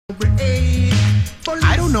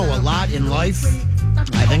I don't know a lot in life.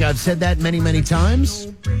 I think I've said that many, many times.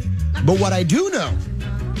 But what I do know,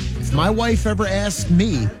 if my wife ever asked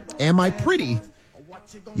me, am I pretty?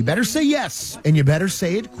 You better say yes, and you better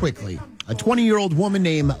say it quickly. A 20-year-old woman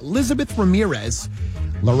named Elizabeth Ramirez,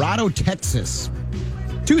 Laredo, Texas.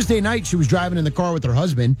 Tuesday night, she was driving in the car with her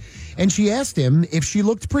husband, and she asked him if she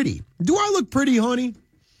looked pretty. Do I look pretty, honey?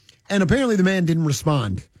 And apparently the man didn't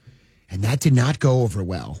respond. And that did not go over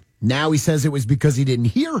well. Now he says it was because he didn't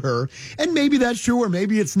hear her, and maybe that's true or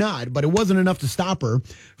maybe it's not, but it wasn't enough to stop her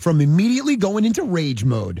from immediately going into rage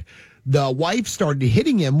mode. The wife started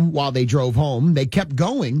hitting him while they drove home. She kept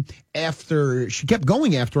going after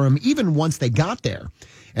him even once they got there.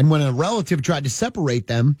 And when a relative tried to separate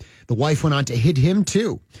them, the wife went on to hit him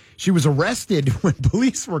too. She was arrested when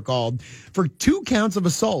police were called for 2 counts of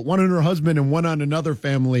assault, one on her husband and one on another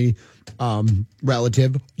family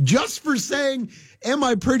relative, just for saying, am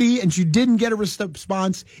I pretty? And she didn't get a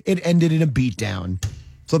response. It ended in a beatdown.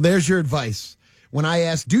 So there's your advice. When I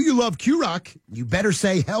ask, do you love Q-Rock? You better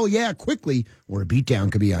say, hell yeah, quickly, or a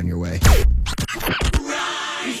beatdown could be on your way.